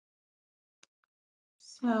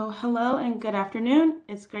So, hello and good afternoon.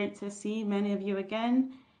 It's great to see many of you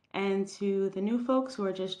again. And to the new folks who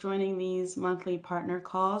are just joining these monthly partner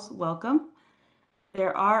calls, welcome.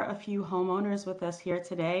 There are a few homeowners with us here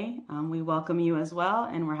today. We welcome you as well,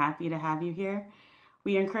 and we're happy to have you here.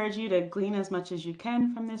 We encourage you to glean as much as you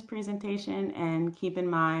can from this presentation and keep in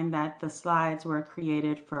mind that the slides were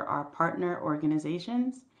created for our partner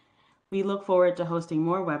organizations. We look forward to hosting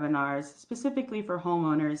more webinars specifically for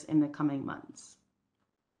homeowners in the coming months.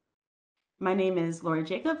 My name is Lori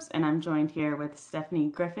Jacobs, and I'm joined here with Stephanie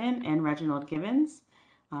Griffin and Reginald Gibbons.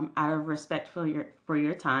 Out of respect for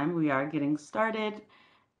your time, we are getting started,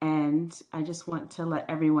 and I just want to let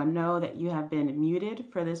everyone know that you have been muted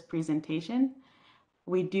for this presentation.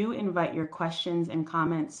 We do invite your questions and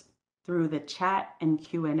comments through the chat and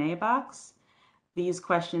Q&A box. These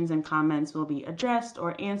questions and comments will be addressed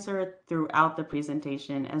or answered throughout the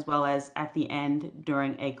presentation, as well as at the end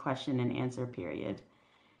during a question and answer period.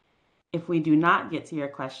 If we do not get to your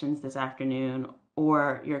questions this afternoon,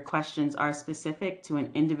 or your questions are specific to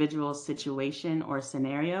an individual situation or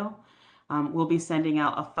scenario, we'll be sending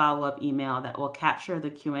out a follow-up email that will capture the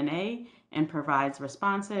Q&A and provides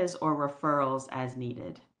responses or referrals as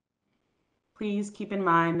needed. Please keep in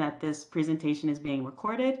mind that this presentation is being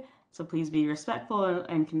recorded, so please be respectful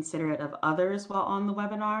and considerate of others while on the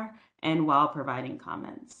webinar and while providing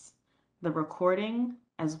comments. The recording,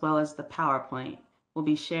 as well as the PowerPoint, will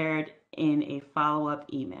be shared in a follow-up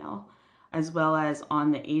email, as well as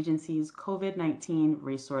on the agency's COVID-19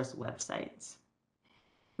 resource websites.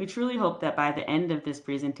 We truly hope that by the end of this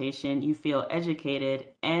presentation, you feel educated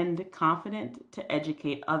and confident to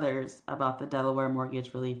educate others about the Delaware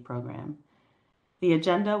Mortgage Relief Program. The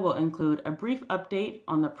agenda will include a brief update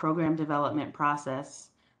on the program development process,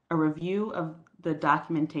 a review of the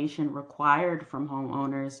documentation required from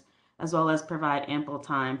homeowners, as well as provide ample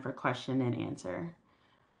time for question and answer.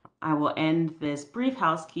 I will end this brief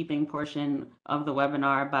housekeeping portion of the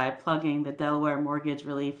webinar by plugging the Delaware Mortgage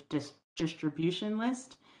Relief distribution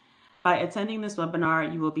list. By attending this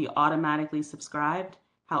webinar, you will be automatically subscribed.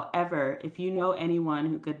 However, if you know anyone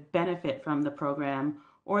who could benefit from the program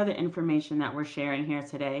or the information that we're sharing here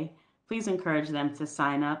today, please encourage them to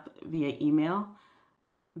sign up via email.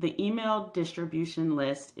 The email distribution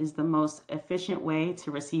list is the most efficient way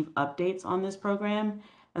to receive updates on this program,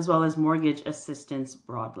 as well as mortgage assistance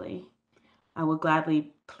broadly. I will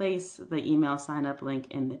gladly place the email sign up link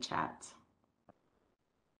in the chat.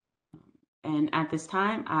 And at this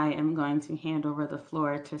time, I am going to hand over the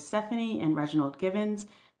floor to Stephanie and Reginald Gibbons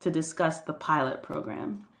to discuss the pilot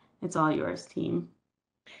program. It's all yours, team.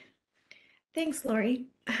 Thanks, Lori.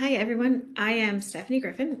 Hi, everyone. I am Stephanie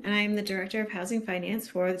Griffin, and I am the Director of Housing Finance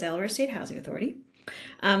for the Delaware State Housing Authority.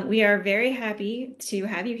 We are very happy to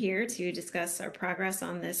have you here to discuss our progress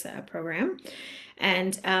on this program.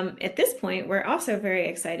 And at this point, we're also very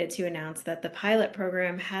excited to announce that the pilot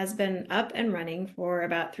program has been up and running for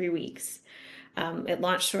about 3 weeks. It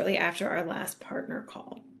launched shortly after our last partner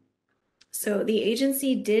call. So the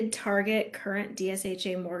agency did target current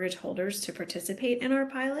DSHA mortgage holders to participate in our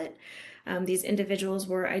pilot. These individuals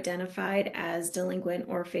were identified as delinquent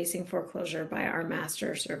or facing foreclosure by our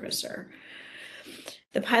master servicer.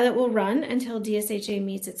 The pilot will run until DSHA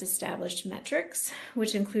meets its established metrics,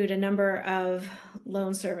 which include a number of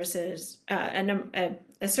loan services, a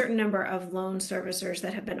certain number of loan servicers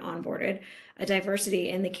that have been onboarded, a diversity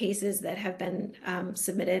in the cases that have been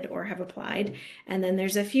submitted or have applied, and then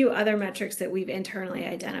there's a few other metrics that we've internally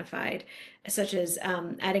identified, such as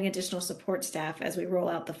adding additional support staff as we roll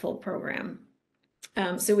out the full program.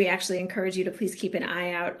 So we actually encourage you to please keep an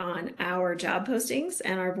eye out on our job postings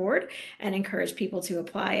and our board and encourage people to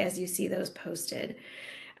apply as you see those posted.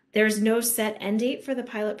 There's no set end date for the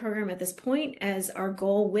pilot program at this point, as our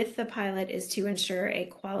goal with the pilot is to ensure a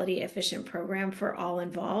quality, efficient program for all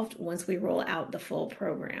involved once we roll out the full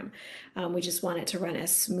program. We just want it to run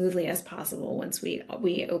as smoothly as possible once we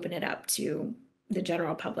open it up to the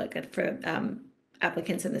general public for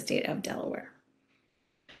applicants in the state of Delaware.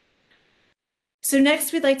 So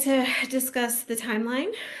next, we'd like to discuss the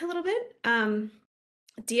timeline a little bit.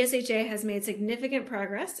 DSHA has made significant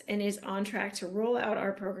progress and is on track to roll out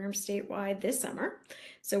our program statewide this summer.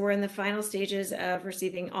 So we're in the final stages of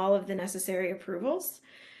receiving all of the necessary approvals.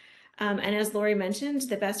 And as Lori mentioned,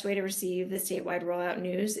 the best way to receive the statewide rollout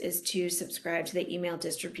news is to subscribe to the email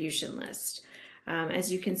distribution list.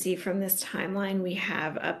 As you can see from this timeline, we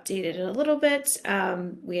have updated it a little bit.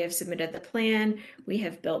 We have submitted the plan, we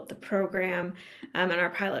have built the program, and our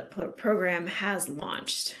pilot program has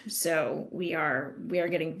launched. So we are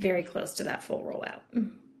getting very close to that full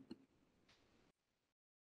rollout.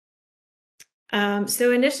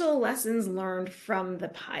 So initial lessons learned from the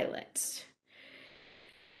pilot.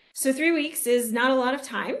 So 3 weeks is not a lot of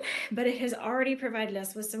time, but it has already provided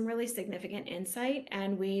us with some really significant insight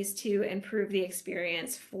and ways to improve the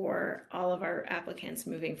experience for all of our applicants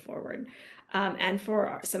moving forward, and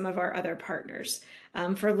for some of our other partners.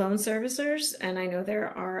 For loan servicers, and I know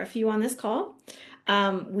there are a few on this call,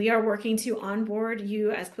 we are working to onboard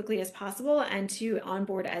you as quickly as possible and to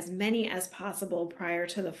onboard as many as possible prior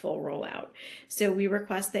to the full rollout. So we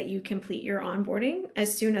request that you complete your onboarding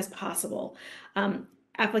as soon as possible.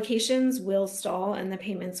 Applications will stall and the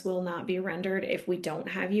payments will not be rendered if we don't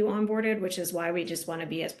have you onboarded, which is why we just want to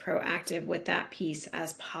be as proactive with that piece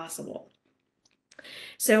as possible.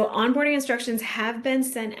 So onboarding instructions have been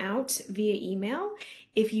sent out via email.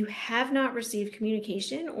 If you have not received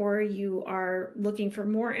communication or you are looking for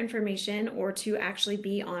more information or to actually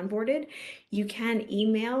be onboarded, you can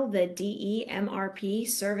email the DEMRP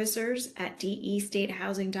servicers at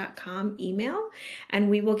destatehousing.com email, and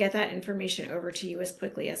we will get that information over to you as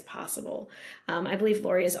quickly as possible. I believe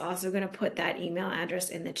Lori is also going to put that email address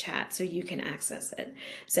in the chat so you can access it.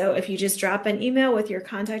 So if you just drop an email with your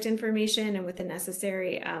contact information and with the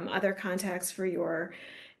necessary other contacts for your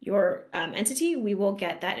entity, we will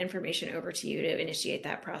get that information over to you to initiate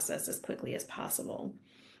that process as quickly as possible.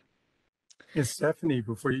 And Stephanie,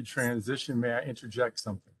 before you transition, may I interject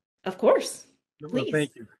something? Of course, Well, please.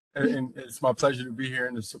 thank you. And it's my pleasure to be here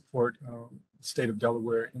and to support the state of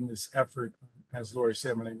Delaware in this effort. As Lori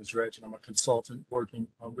said, my name is Reg, and I'm a consultant working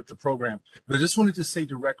with the program. But I just wanted to say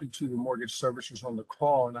directly to the mortgage servicers on the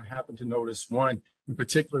call, and I happen to notice one in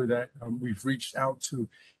particular that we've reached out to.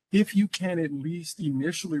 If you can at least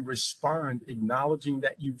initially respond, acknowledging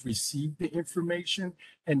that you've received the information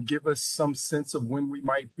and give us some sense of when we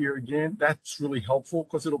might hear again, that's really helpful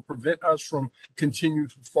because it'll prevent us from continuing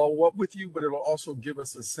to follow up with you, but it'll also give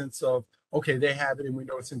us a sense of, okay, they have it and we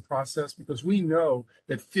know it's in process, because we know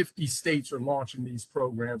that 50 states are launching these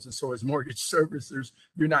programs. And so as mortgage servicers,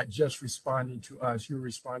 you're not just responding to us, you're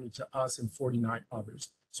responding to us and 49 others.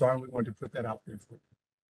 So I only wanted to put that out there for you.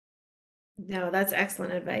 No, that's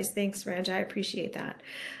excellent advice. Thanks, Reg. I appreciate that.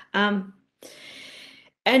 And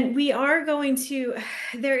we are going to,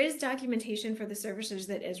 there is documentation for the services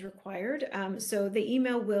that is required. So the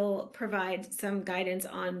email will provide some guidance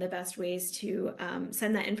on the best ways to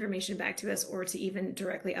send that information back to us, or to even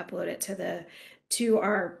directly upload it to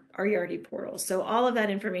our Yardi portal. So all of that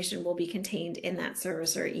information will be contained in that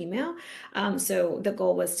servicer email. So the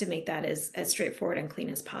goal was to make that as straightforward and clean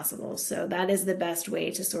as possible. So that is the best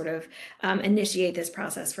way to sort of initiate this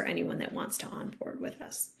process for anyone that wants to onboard with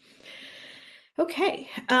us. Okay,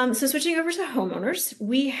 so switching over to homeowners,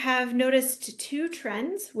 we have noticed two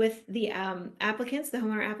trends with the applicants, the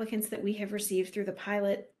homeowner applicants that we have received through the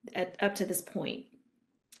pilot up to this point.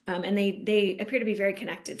 And they appear to be very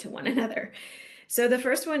connected to one another. So the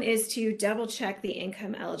first one is to double check the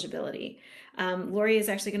income eligibility. Lori is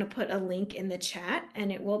actually going to put a link in the chat,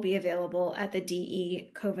 and it will be available at the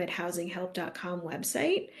decovidhousinghelp.com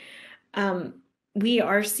website. We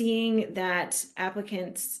are seeing that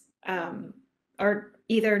applicants are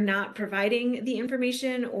either not providing the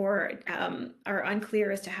information or are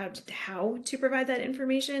unclear as to how to provide that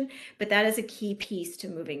information, but that is a key piece to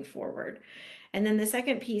moving forward. And then the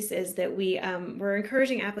second piece is that we're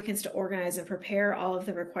encouraging applicants to organize and prepare all of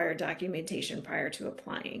the required documentation prior to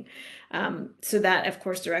applying. So that, of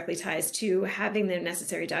course, directly ties to having the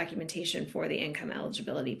necessary documentation for the income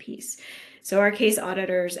eligibility piece. So our case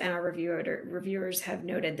auditors and our reviewers have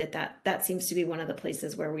noted that seems to be one of the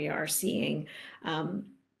places where we are seeing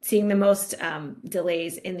the most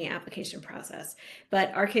delays in the application process.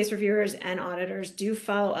 But our case reviewers and auditors do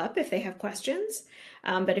follow up if they have questions.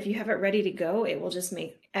 But if you have it ready to go, it will just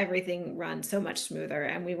make everything run so much smoother,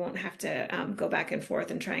 and we won't have to go back and forth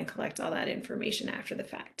and try and collect all that information after the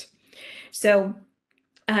fact. So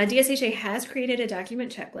DSHA has created a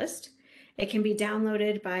document checklist. It can be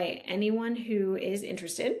downloaded by anyone who is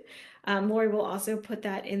interested. Lori will also put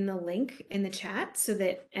that in the link in the chat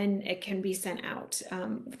and it can be sent out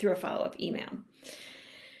through a follow-up email.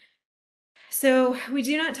 So we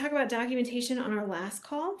do not talk about documentation on our last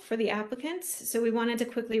call for the applicants, so we wanted to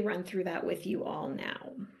quickly run through that with you all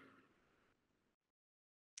now.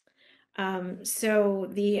 So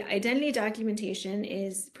the identity documentation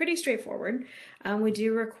is pretty straightforward. We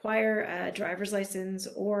do require a driver's license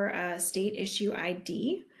or a state issue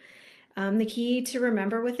ID. The key to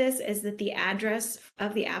remember with this is that the address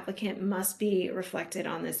of the applicant must be reflected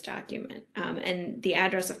on this document. And the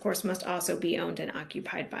address, of course, must also be owned and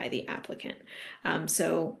occupied by the applicant.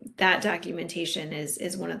 So that documentation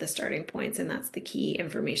is one of the starting points, and that's the key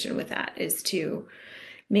information with that, is to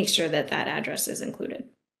make sure that that address is included.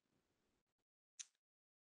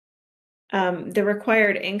 The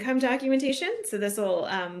required income documentation. So this will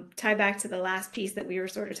tie back to the last piece that we were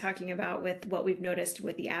sort of talking about with what we've noticed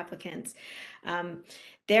with the applicants.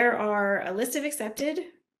 There are a list of accepted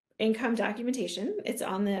income documentation. It's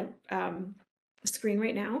on the screen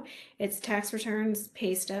right now. It's tax returns,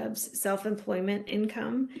 pay stubs, self-employment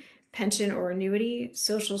income, pension or annuity,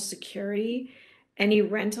 Social Security, any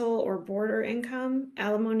rental or boarder income,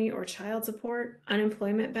 alimony or child support,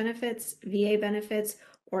 unemployment benefits, VA benefits,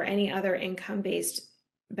 or any other income-based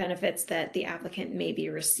benefits that the applicant may be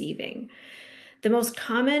receiving. The most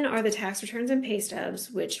common are the tax returns and pay stubs,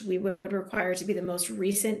 which we would require to be the most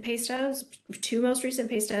recent pay stubs, 2 most recent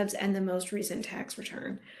pay stubs, and the most recent tax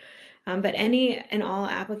return. But any and all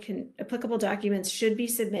applicable documents should be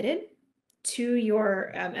submitted to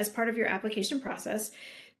your as part of your application process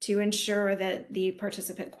to ensure that the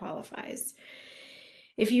participant qualifies.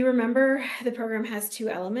 If you remember, the program has 2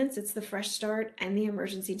 elements. It's the Fresh Start and the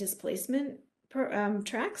Emergency Displacement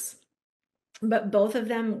tracks, but both of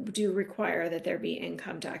them do require that there be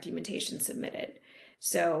income documentation submitted.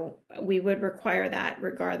 So we would require that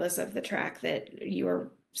regardless of the track that you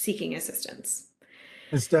are seeking assistance.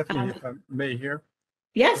 And Stephanie, if I may here.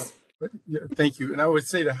 Yes. Yeah, thank you. And I would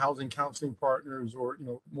say the housing counseling partners or,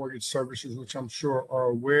 mortgage services, which I'm sure are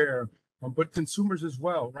aware, but consumers as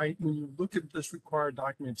well, right? When you look at this required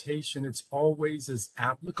documentation, it's always as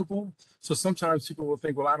applicable. So sometimes people will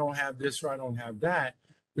think, well, I don't have this or I don't have that.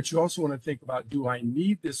 But you also want to think about, do I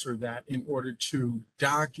need this or that in order to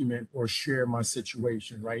document or share my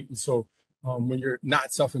situation, right? And so when you're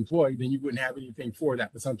not self-employed, then you wouldn't have anything for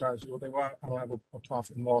that. But sometimes people think, well, I don't have a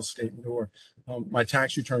profit and loss statement, or my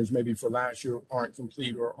tax returns maybe for last year aren't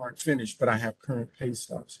complete or aren't finished, but I have current pay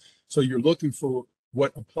stubs. So you're looking for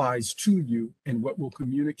what applies to you and what will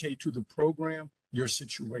communicate to the program your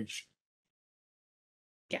situation.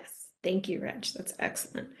 Yes, thank you, Reg. That's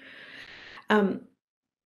excellent. And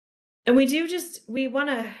we want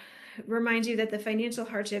to remind you that the financial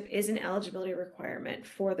hardship is an eligibility requirement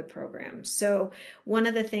for the program. So one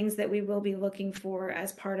of the things that we will be looking for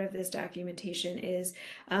as part of this documentation is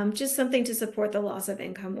just something to support the loss of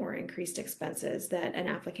income or increased expenses that an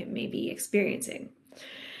applicant may be experiencing.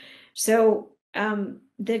 So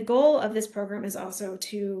the goal of this program is also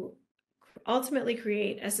to ultimately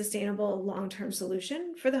create a sustainable long-term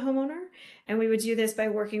solution for the homeowner. And we would do this by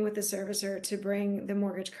working with the servicer to bring the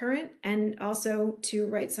mortgage current and also to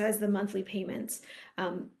right-size the monthly payments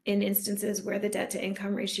in instances where the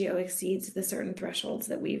debt-to-income ratio exceeds the certain thresholds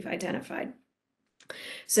that we've identified.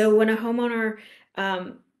 So when a homeowner,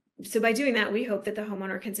 so by doing that, we hope that the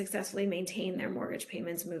homeowner can successfully maintain their mortgage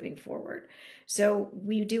payments moving forward. So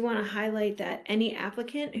we do want to highlight that any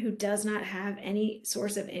applicant who does not have any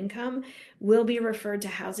source of income will be referred to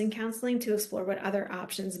housing counseling to explore what other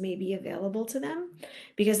options may be available to them,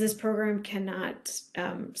 because this program cannot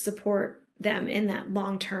support them in that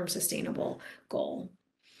long-term sustainable goal.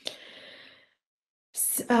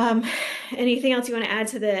 Anything else you want to add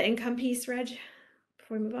to the income piece, Reg,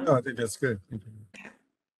 before we move on? No, I think that's good. Okay.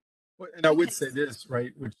 Well, and I would say this,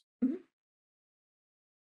 right, which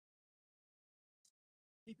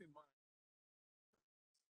keep in mind.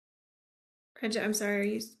 Reg, I'm sorry, are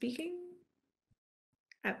you speaking?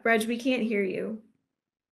 Reg, we can't hear you.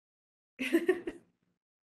 Hey, do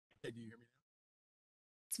you hear me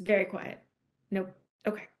It's very quiet. Nope.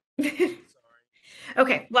 Okay. now? Sorry.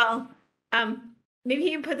 Okay. Well, maybe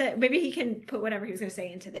he can put whatever he was going to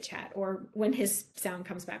say into the chat, or when his sound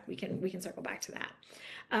comes back, we can circle back to that.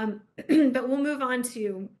 But we'll move on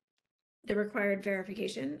to the required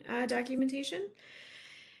verification documentation.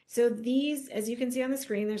 So these, as you can see on the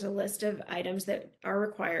screen, there's a list of items that are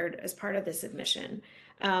required as part of the submission.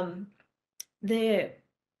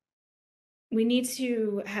 We need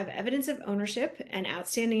to have evidence of ownership and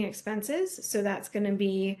outstanding expenses. So that's going to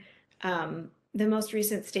be the most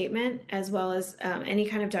recent statement, as well as any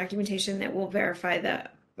kind of documentation that will verify the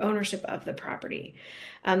ownership of the property.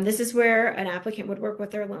 This is where an applicant would work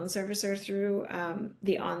with their loan servicer through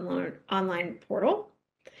the online portal.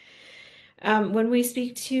 When we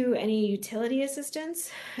speak to any utility assistance,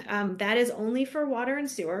 that is only for water and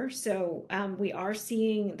sewer. So we are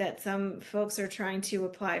seeing that some folks are trying to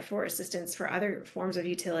apply for assistance for other forms of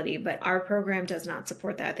utility, but our program does not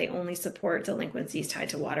support that. They only support delinquencies tied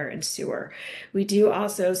to water and sewer. We do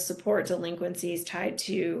also support delinquencies tied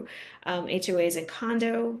to HOAs and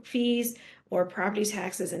condo fees, or property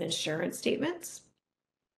taxes and insurance statements.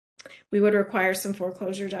 We would require some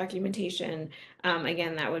foreclosure documentation.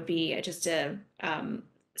 Again, that would be just a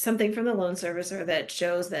something from the loan servicer that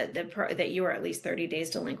shows that that you are at least 30 days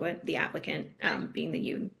delinquent, the applicant being that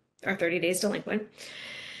you are 30 days delinquent.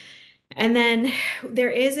 And then there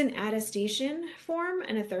is an attestation form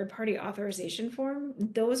and a third-party authorization form.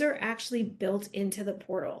 Those are actually built into the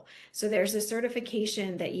portal. So there's a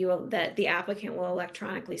certification that the applicant will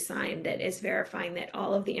electronically sign that is verifying that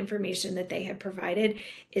all of the information that they have provided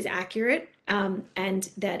is accurate, and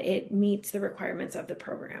that it meets the requirements of the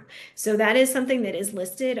program. So that is something that is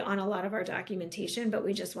listed on a lot of our documentation, but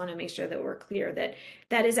we just want to make sure that we're clear that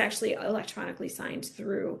that is actually electronically signed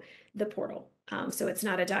through the portal. So it's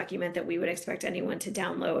not a document that we would expect anyone to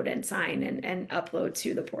download and sign and upload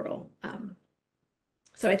to the portal.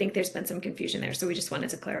 So I think there's been some confusion there. So we just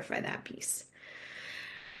wanted to clarify that piece.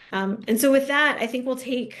 And so with that, I think we'll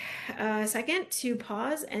take a second to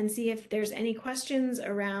pause and see if there's any questions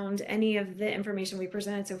around any of the information we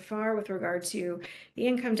presented so far with regard to the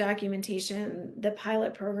income documentation, the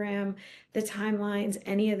pilot program, the timelines,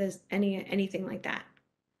 anything like that.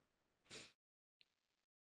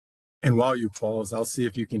 And while you pause, I'll see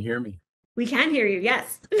if you can hear me. We can hear you,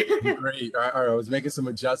 yes. Great. All right. I was making some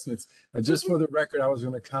adjustments. Just for the record, I was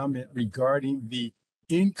going to comment regarding the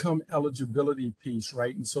income eligibility piece,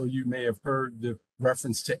 right? And so you may have heard the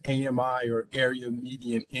reference to AMI or area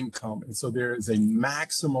median income. And so there is a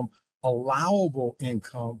maximum allowable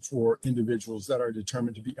income for individuals that are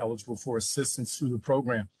determined to be eligible for assistance through the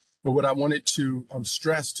program. But what I wanted to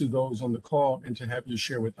stress to those on the call and to have you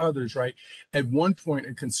share with others, right? At one point,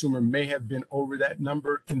 a consumer may have been over that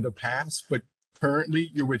number in the past, but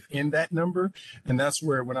currently you're within that number. And that's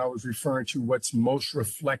where, when I was referring to what's most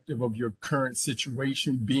reflective of your current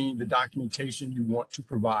situation being the documentation you want to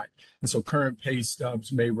provide. And so current pay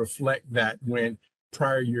stubs may reflect that, when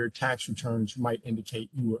prior year tax returns might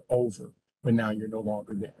indicate you were over, but now you're no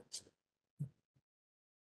longer there.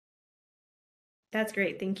 That's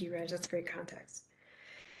great. Thank you, Reg. That's great context.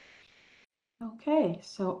 Okay,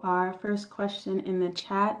 so our first question in the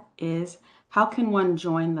chat is, how can one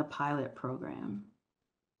join the pilot program?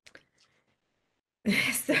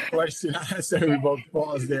 Question. I said we both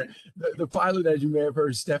pause there. The pilot, as you may have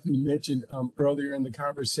heard Stephanie mention earlier in the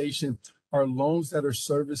conversation, are loans that are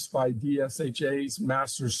serviced by DSHA's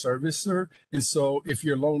master servicer. And so if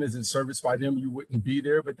your loan isn't serviced by them, you wouldn't be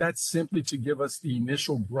there. But that's simply to give us the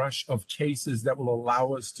initial brush of cases that will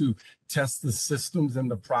allow us to test the systems and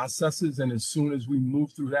the processes. And as soon as we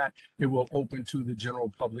move through that, it will open to the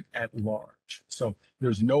general public at large. So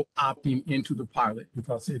there's no opting into the pilot,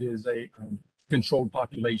 because it is a controlled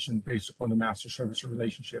population based upon the master servicer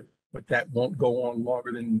relationship, but that won't go on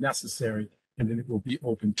longer than necessary, and then it will be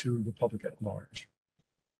open to the public at large.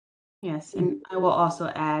 Yes, and I will also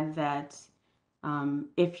add that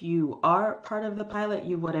if you are part of the pilot,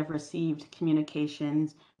 you would have received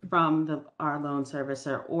communications from our loan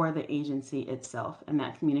servicer or the agency itself, and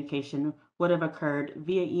that communication would have occurred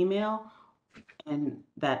via email, and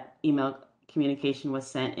that email communication was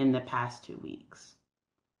sent in the past 2 weeks.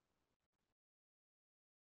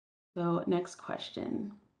 So next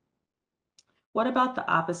question. What about the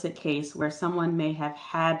opposite case, where someone may have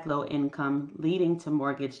had low income leading to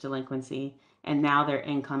mortgage delinquency, and now their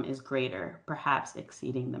income is greater, perhaps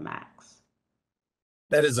exceeding the max?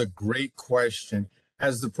 That is a great question.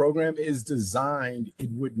 As the program is designed,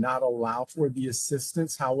 it would not allow for the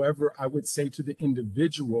assistance. However, I would say to the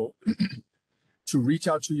individual to reach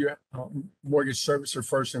out to your mortgage servicer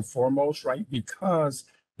first and foremost, right? Because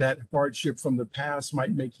that hardship from the past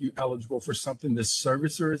might make you eligible for something the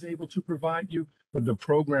servicer is able to provide you, but the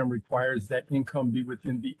program requires that income be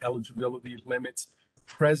within the eligibility limits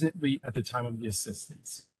presently at the time of the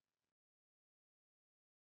assistance.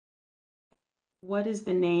 What is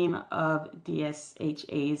the name of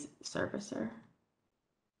DSHA's servicer?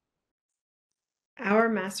 Our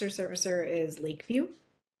master servicer is Lakeview.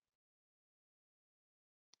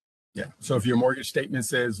 Yeah, so if your mortgage statement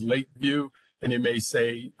says Lakeview, and it may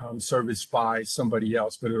say serviced by somebody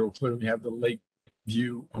else, but it'll clearly have the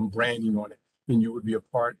Lakeview branding on it, then you would be a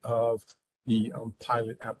part of the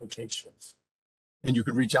pilot applications. And you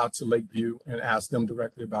could reach out to Lakeview and ask them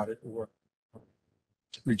directly about it, or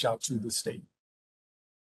reach out to the state.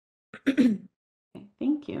 Okay,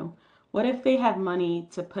 thank you. What if they have money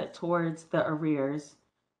to put towards the arrears?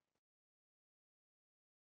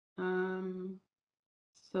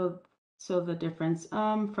 So the difference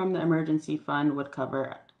from the emergency fund would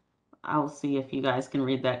cover. I'll see if you guys can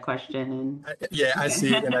read that question. Yeah, I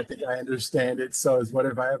see it, and I think I understand it. So it's, what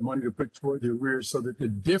if I have money to put toward the arrears, so that the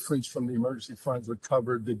difference from the emergency funds would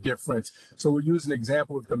cover the difference? So we'll use an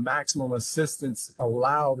example. If the maximum assistance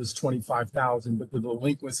allowed is $25,000, but the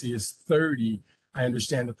delinquency is 30, I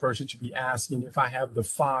understand the person to be asking, if I have the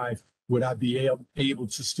 5, would I be able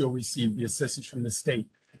to still receive the assistance from the state?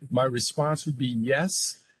 My response would be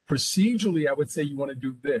yes. Procedurally, I would say you want to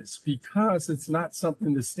do this because it's not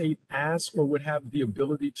something the state asks or would have the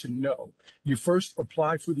ability to know. You first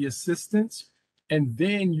apply for the assistance, and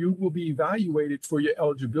then you will be evaluated for your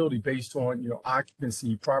eligibility based on your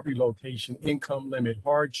occupancy, property location, income limit,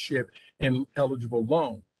 hardship, and eligible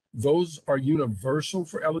loan. Those are universal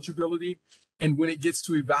for eligibility. And when it gets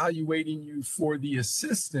to evaluating you for the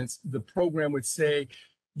assistance, the program would say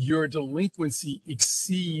your delinquency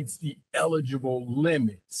exceeds the eligible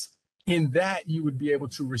limits. In that, you would be able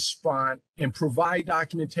to respond and provide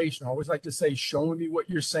documentation. I always like to say, showing me what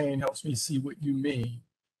you're saying helps me see what you mean,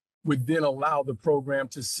 would then allow the program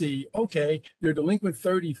to see, okay, they're delinquent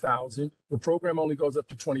 30,000. The program only goes up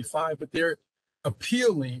to 25, but they're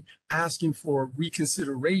appealing, asking for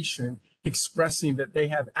reconsideration, expressing that they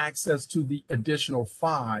have access to the additional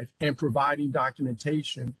 5 and providing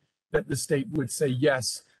documentation that the state would say,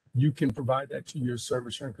 yes, you can provide that to your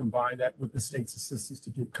servicer and combine that with the state's assistance to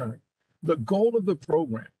get current. The goal of the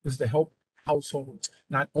program is to help households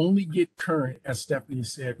not only get current, as Stephanie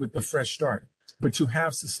said, with the fresh start, but to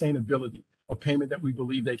have sustainability, a payment that we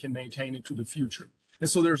believe they can maintain into the future. And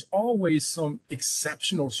so there's always some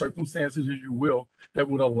exceptional circumstances, as you will, that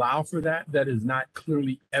would allow for that, that is not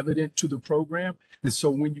clearly evident to the program. And so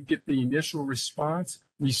when you get the initial response,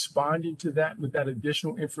 responding to that with that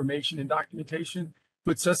additional information and documentation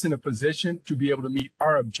puts us in a position to be able to meet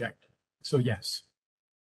our objective. So yes,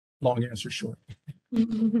 long answer short.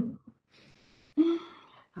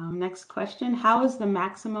 Next question, how is the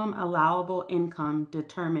maximum allowable income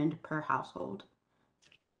determined per household?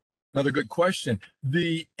 Another good question.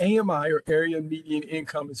 The AMI, or area median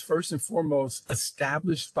income, is first and foremost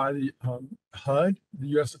established by the HUD, the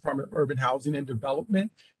U.S. Department of Urban Housing and Development,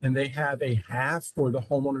 and they have a half for the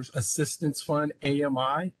Homeowners Assistance Fund,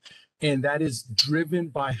 AMI, and that is driven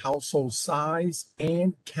by household size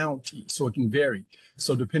and county, so it can vary.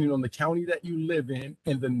 So depending on the county that you live in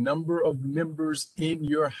and the number of members in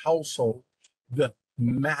your household, the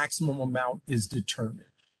maximum amount is determined.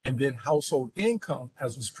 And then household income,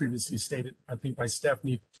 as was previously stated, I think by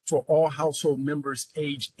Stephanie, for all household members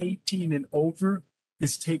aged 18 and over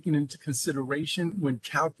is taken into consideration when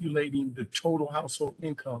calculating the total household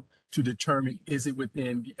income to determine is it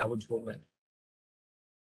within the eligible limit.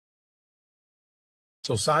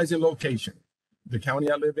 So size and location, the county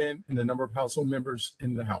I live in, and the number of household members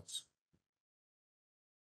in the house.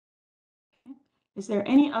 Is there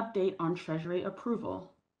any update on Treasury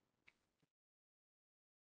approval?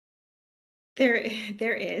 There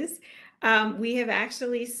is. We have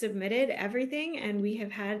actually submitted everything, and we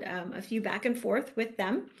have had a few back and forth with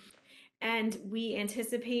them. And we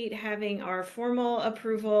anticipate having our formal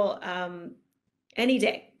approval any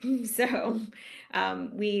day. So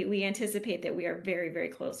we anticipate that we are very, very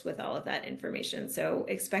close with all of that information. So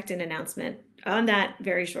expect an announcement on that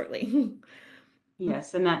very shortly.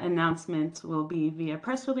 Yes, and that announcement will be via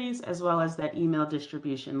press release as well as that email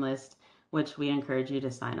distribution list, which we encourage you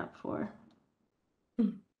to sign up for.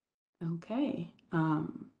 Okay.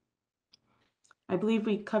 I believe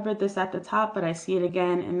we covered this at the top, but I see it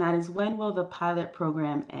again, and that is, when will the pilot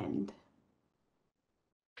program end?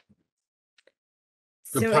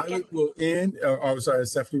 The pilot will end, I'm sorry,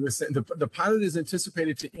 Stephanie was saying, the pilot is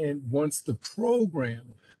anticipated to end once the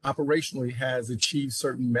program operationally has achieved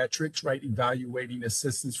certain metrics, right? Evaluating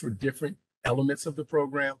assistance for different elements of the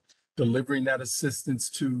program, delivering that assistance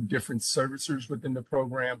to different servicers within the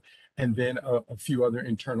program, and then a few other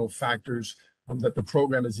internal factors that the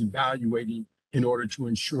program is evaluating in order to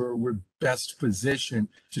ensure we're best positioned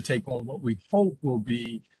to take on what we hope will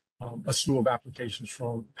be a slew of applications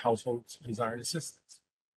from households desiring assistance.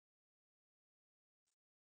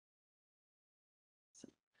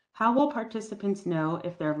 How will participants know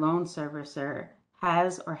if their loan servicer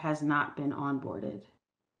has or has not been onboarded?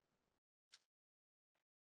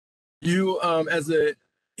 You, as an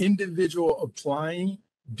individual applying,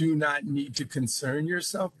 do not need to concern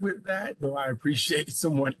yourself with that, though I appreciate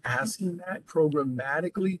someone asking that.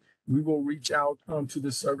 Programmatically, we will reach out to the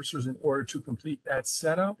servicers in order to complete that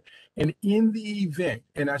setup. And in the event,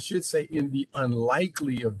 and I should say in the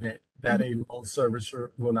unlikely event that a loan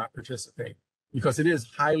servicer will not participate, because it is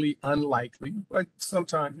highly unlikely, but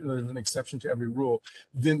sometimes there's an exception to every rule,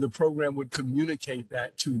 then the program would communicate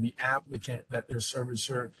that to the applicant that their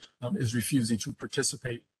servicer is refusing to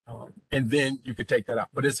participate. And then you could take that out.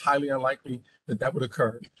 But it's highly unlikely that that would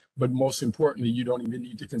occur. But most importantly, you don't even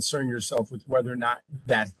need to concern yourself with whether or not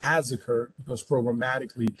that has occurred, because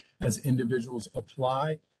programmatically, as individuals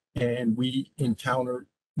apply and we encounter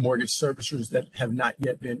mortgage servicers that have not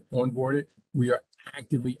yet been onboarded. We are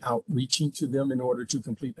actively outreaching to them in order to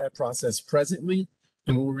complete that process presently.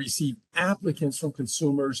 And when we receive applicants from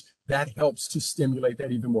consumers, that helps to stimulate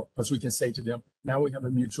that even more, because we can say to them, now we have a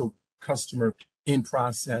mutual customer in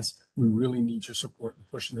process. We really need your support in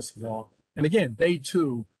pushing this along. And again, they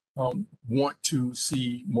too want to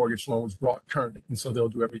see mortgage loans brought current. And so they'll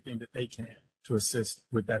do everything that they can to assist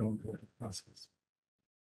with that onboarding process.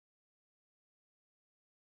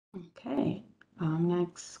 Okay.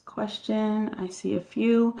 Next question. I see a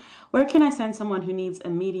few. Where can I send someone who needs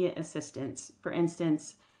immediate assistance? For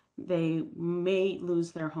instance, they may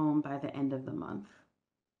lose their home by the end of the month.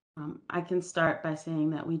 I can start by saying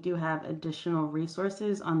that we do have additional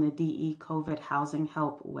resources on the DE COVID Housing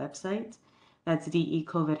Help website. That's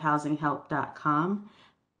decovidhousinghelp.com.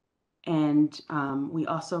 And we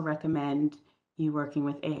also recommend you working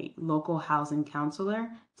with a local housing counselor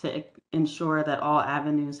to ensure that all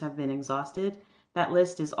avenues have been exhausted. That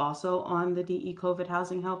list is also on the DE COVID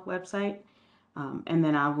Housing Help website. And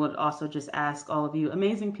then I would also just ask all of you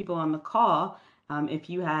amazing people on the call, if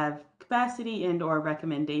you have capacity and or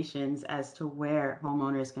recommendations as to where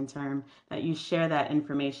homeowners can turn, that you share that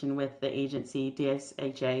information with the agency,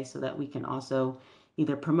 DSHA, so that we can also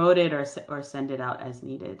either promote it or send it out as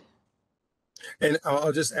needed. And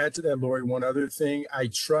I'll just add to that, Lori, one other thing. I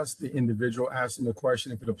trust the individual asking the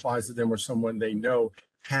question, if it applies to them or someone they know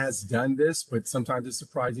has done this, but sometimes it's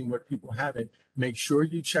surprising what people haven't. Make sure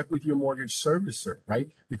you check with your mortgage servicer,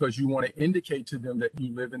 right? Because you want to indicate to them that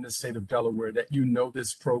you live in the state of Delaware, that you know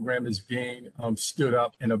this program is being stood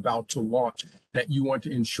up and about to launch, that you want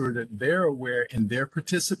to ensure that they're aware and they're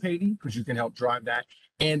participating, because you can help drive that,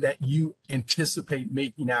 and that you anticipate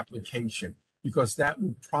making application, because that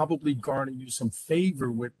will probably garner you some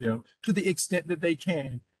favor with them to the extent that they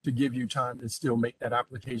can, to give you time to still make that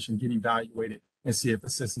application, get evaluated, and see if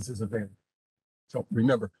assistance is available. So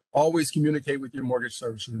remember, always communicate with your mortgage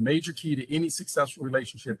servicer. The major key to any successful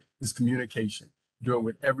relationship is communication. Do it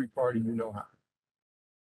with every party you know how.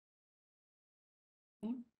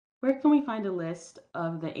 Okay. Where can we find a list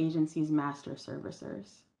of the agency's master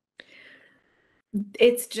servicers?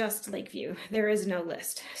 It's just Lakeview. There is no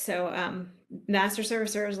list. So master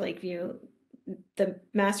servicer is Lakeview. The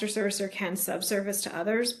master servicer can subservice to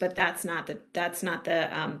others, but that's not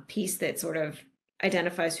the piece that sort of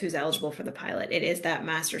identifies who's eligible for the pilot. It is that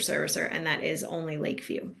master servicer, and that is only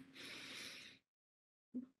Lakeview.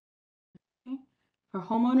 Okay. For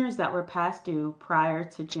homeowners that were past due prior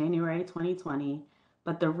to January 2020,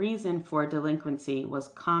 but the reason for delinquency was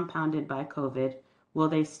compounded by COVID, will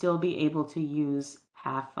they still be able to use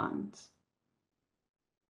HAF funds?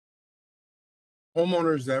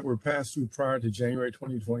 Homeowners that were passed through prior to January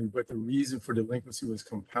 2020, but the reason for delinquency was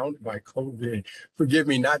compounded by COVID. Forgive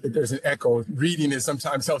me, not that there's an echo. Reading it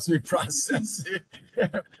sometimes helps me process it.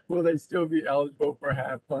 Will they still be eligible for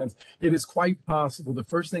HAF funds? It is quite possible. The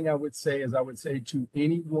first thing I would say is, I would say to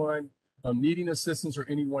anyone needing assistance, or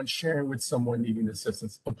anyone sharing with someone needing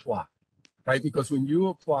assistance, apply. Right? Because when you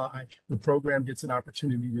apply, the program gets an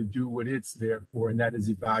opportunity to do what it's there for, and that is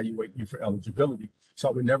evaluate you for eligibility. So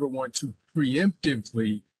I would never want to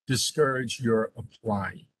preemptively discourage your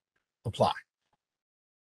applying. Apply.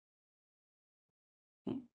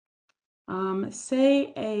 Okay.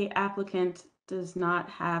 Say a applicant does not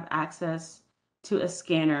have access to a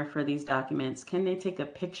scanner for these documents. Can they take a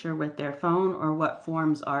picture with their phone, or what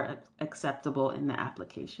forms are acceptable in the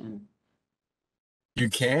application? You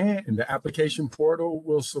can, and the application portal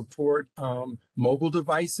will support mobile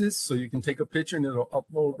devices, so you can take a picture and it'll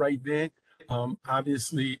upload right then.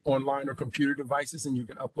 Obviously online or computer devices, and you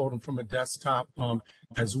can upload them from a desktop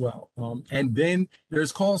as well. And then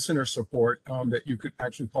there's call center support that you could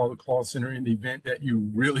actually call the call center in the event that you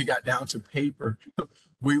really got down to paper.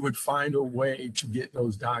 We would find a way to get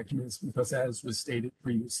those documents, because as was stated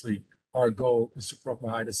previously, our goal is to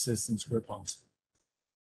provide assistance where possible.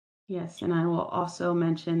 Yes, and I will also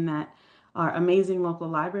mention that our amazing local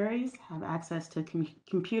libraries have access to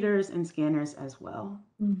computers and scanners as well.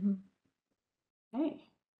 Mm-hmm. Okay.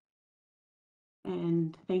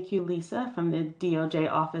 And thank you, Lisa, from the DOJ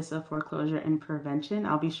Office of Foreclosure and Prevention.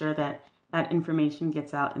 I'll be sure that that information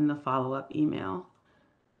gets out in the follow-up email.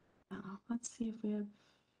 Let's see if we have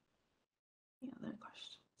any other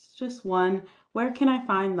questions. Just one. Where can I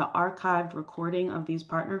find the archived recording of these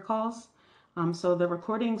partner calls? So the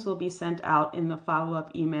recordings will be sent out in the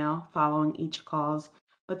follow-up email following each calls,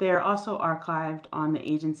 but they are also archived on the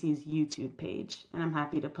agency's YouTube page, and I'm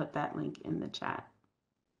happy to put that link in the chat.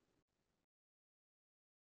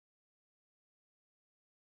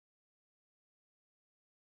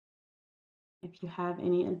 If you have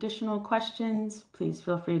any additional questions, please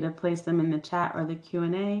feel free to place them in the chat or the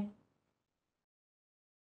Q&A.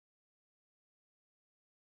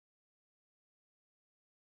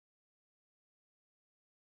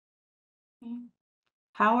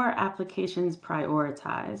 How are applications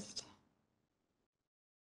prioritized?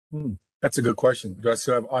 That's a good question. Do I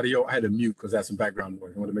still have audio? I had to mute because that's some background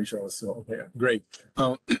noise. I want to make sure I was still okay. Great.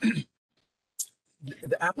 The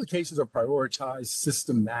applications are prioritized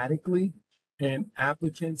systematically, and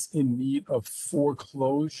applicants in need of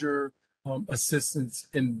foreclosure assistance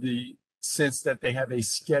in the sense that they have a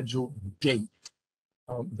scheduled date.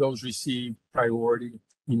 Those receive priority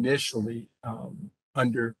initially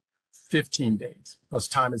under 15 days because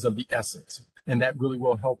time is of the essence. And that really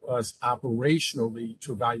will help us operationally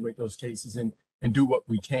to evaluate those cases and do what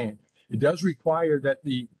we can. It does require that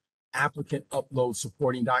the applicant upload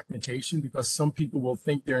supporting documentation because some people will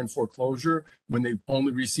think they're in foreclosure when they've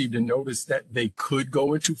only received a notice that they could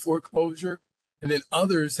go into foreclosure. And then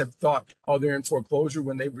others have thought, oh, they're in foreclosure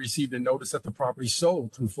when they've received a notice that the property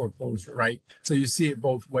sold through foreclosure, right? So you see it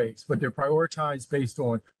both ways, but they're prioritized based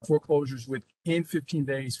on foreclosures within 15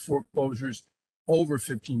 days, foreclosures over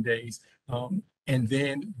 15 days. And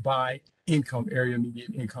then by income, area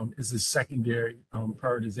median income is the secondary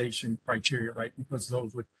prioritization criteria, right? Because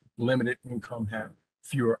those with limited income have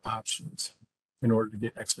fewer options in order to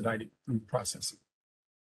get expedited through the processing.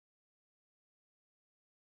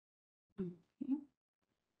 Okay.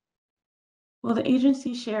 Will the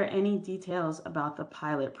agency share any details about the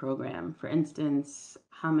pilot program? For instance,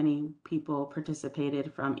 how many people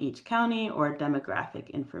participated from each county or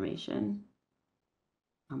demographic information?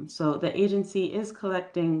 So the agency is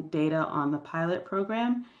collecting data on the pilot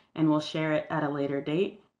program and will share it at a later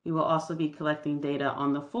date. We will also be collecting data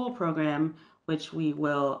on the full program, which we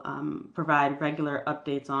will provide regular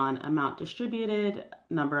updates on amount distributed,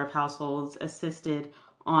 number of households assisted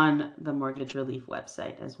on the Mortgage Relief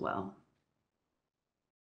website as well.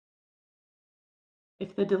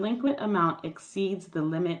 If the delinquent amount exceeds the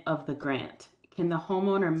limit of the grant, can the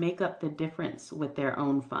homeowner make up the difference with their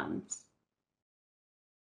own funds?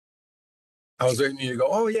 I was waiting to go,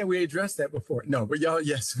 oh yeah, we addressed that before. No, but y'all,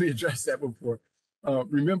 yes, we addressed that before.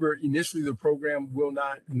 Remember, initially the program will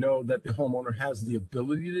not know that the homeowner has the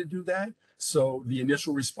ability to do that. So the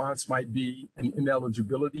initial response might be an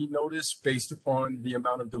ineligibility notice based upon the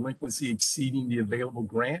amount of delinquency exceeding the available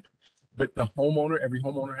grant. But the homeowner, every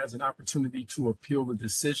homeowner has an opportunity to appeal the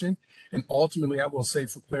decision. And ultimately, I will say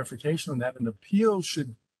for clarification on that, an appeal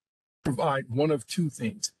should provide one of two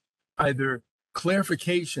things, either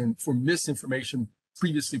clarification for misinformation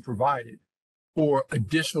previously provided or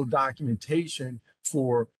additional documentation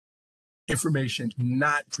for information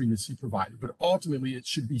not previously provided. But ultimately, it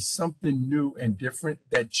should be something new and different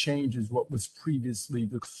that changes what was previously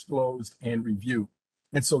disclosed and reviewed.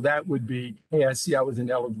 And so that would be, hey, I see I was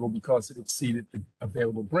ineligible because it exceeded the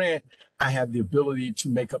available grant. I have the ability to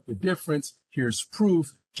make up the difference. Here's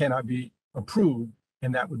proof. Can I be approved?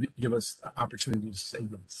 And that would give us the opportunity to say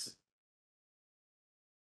yes.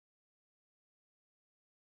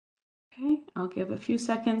 Okay, I'll give a few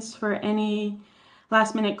seconds for any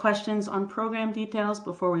last minute questions on program details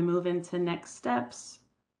before we move into next steps.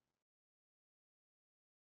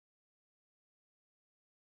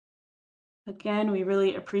 Again, we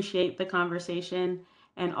really appreciate the conversation,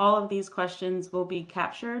 and all of these questions will be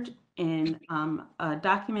captured in a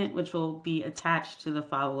document which will be attached to the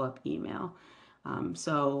follow-up email.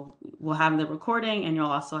 So we'll have the recording, and you'll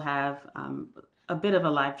also have a bit of a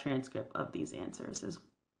live transcript of these answers as well.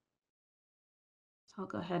 So I'll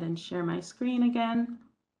go ahead and share my screen again.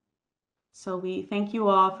 So we thank you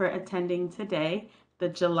all for attending today. The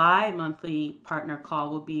July monthly partner call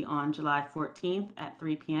will be on July 14th at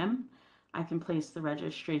 3 p.m. I can place the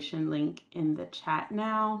registration link in the chat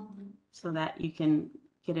now so that you can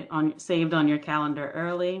get it saved on your calendar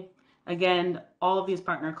early. Again, all of these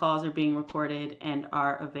partner calls are being recorded and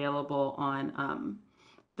are available on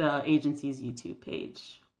the agency's YouTube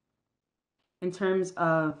page. In terms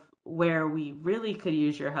of where we really could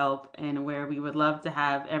use your help and where we would love to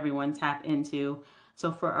have everyone tap into.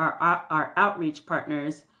 So for our outreach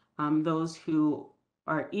partners, those who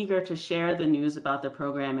are eager to share the news about the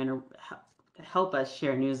program and help us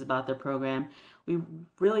share news about the program, we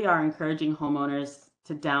really are encouraging homeowners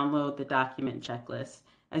to download the document checklist.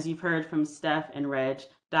 As you've heard from Steph and Reg,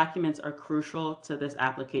 documents are crucial to this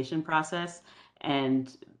application process,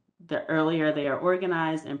 and the earlier they are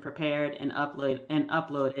organized and prepared and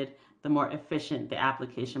uploaded, the more efficient the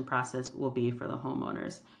application process will be for the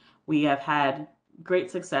homeowners. We have had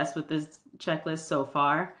great success with this checklist so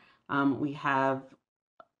far. We have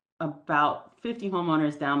about 50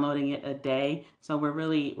 homeowners downloading it a day. So we're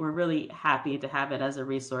really happy to have it as a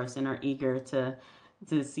resource and are eager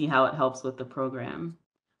to see how it helps with the program.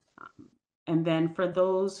 And then for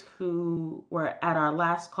those who were at our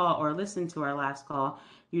last call or listened to our last call,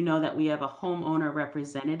 you know that we have a homeowner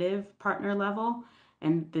representative partner level.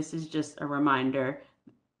 And this is just a reminder,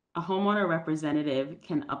 a homeowner representative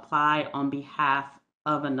can apply on behalf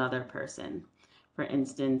of another person. For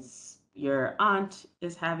instance, your aunt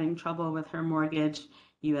is having trouble with her mortgage.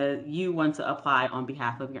 You want to apply on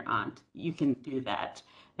behalf of your aunt. You can do that.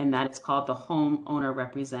 And that is called the homeowner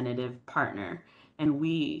representative partner. And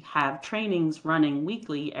we have trainings running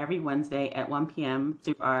weekly every Wednesday at 1 p.m.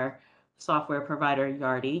 through our software provider,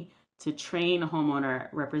 Yardi, to train homeowner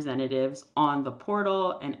representatives on the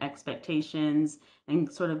portal and expectations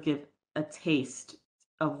and sort of give a taste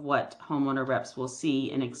of what homeowner reps will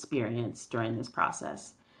see and experience during this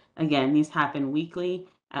process. Again, these happen weekly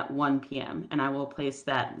at 1 p.m. and I will place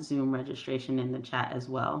that Zoom registration in the chat as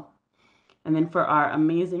well. And then for our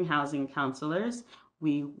amazing housing counselors,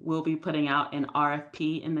 we will be putting out an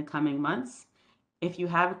RFP in the coming months. If you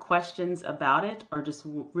have questions about it or just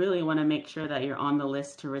really want to make sure that you're on the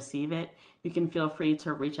list to receive it, you can feel free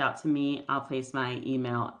to reach out to me. I'll place my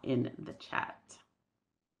email in the chat.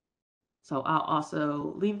 So I'll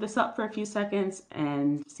also leave this up for a few seconds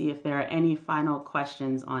and see if there are any final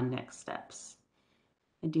questions on next steps.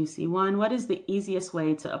 I do see one. What is the easiest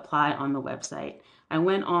way to apply on the website? I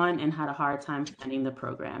went on and had a hard time finding the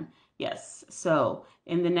program. Yes. So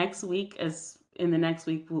in the next week,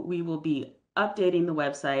 we will be updating the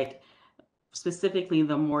website, specifically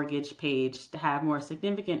the mortgage page, to have more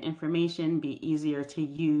significant information, be easier to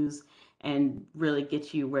use, and really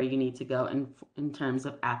get you where you need to go in terms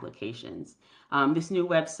of applications. This new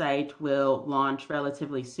website will launch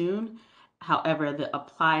relatively soon. However, the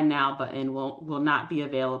Apply Now button will not be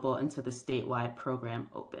available until the statewide program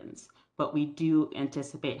opens. But we do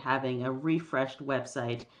anticipate having a refreshed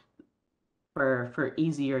website for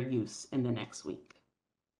easier use in the next week.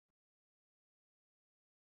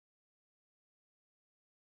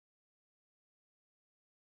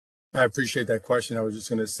 I appreciate that question. I was just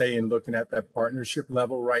going to say, in looking at that partnership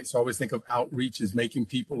level, right? So I always think of outreach as making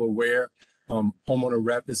people aware. Homeowner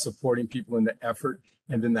rep is supporting people in the effort,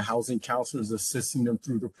 and then the housing counselor is assisting them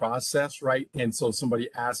through the process, right? And so somebody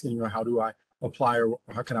asking, how do I apply or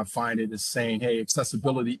how can I find it, is saying, hey,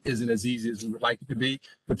 accessibility isn't as easy as we would like it to be.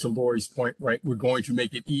 But to Lori's point, right, we're going to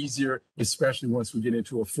make it easier, especially once we get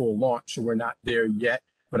into a full launch. So we're not there yet,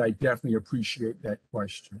 but I definitely appreciate that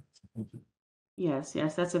question. Thank you. Yes,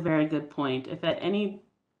 that's a very good point. If at any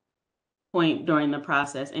point during the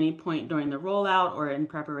process, any point during the rollout or in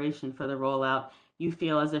preparation for the rollout, you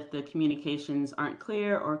feel as if the communications aren't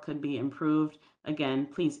clear or could be improved, again,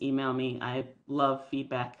 please email me. I love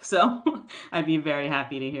feedback, so I'd be very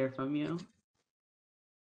happy to hear from you.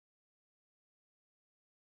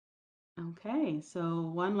 Okay,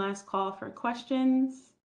 so one last call for questions.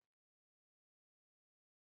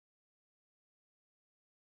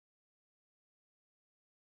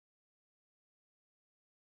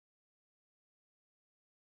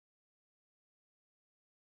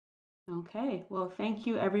 Okay, well, thank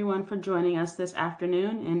you everyone for joining us this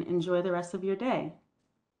afternoon and enjoy the rest of your day.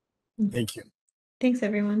 Thank you. Thanks,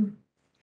 everyone.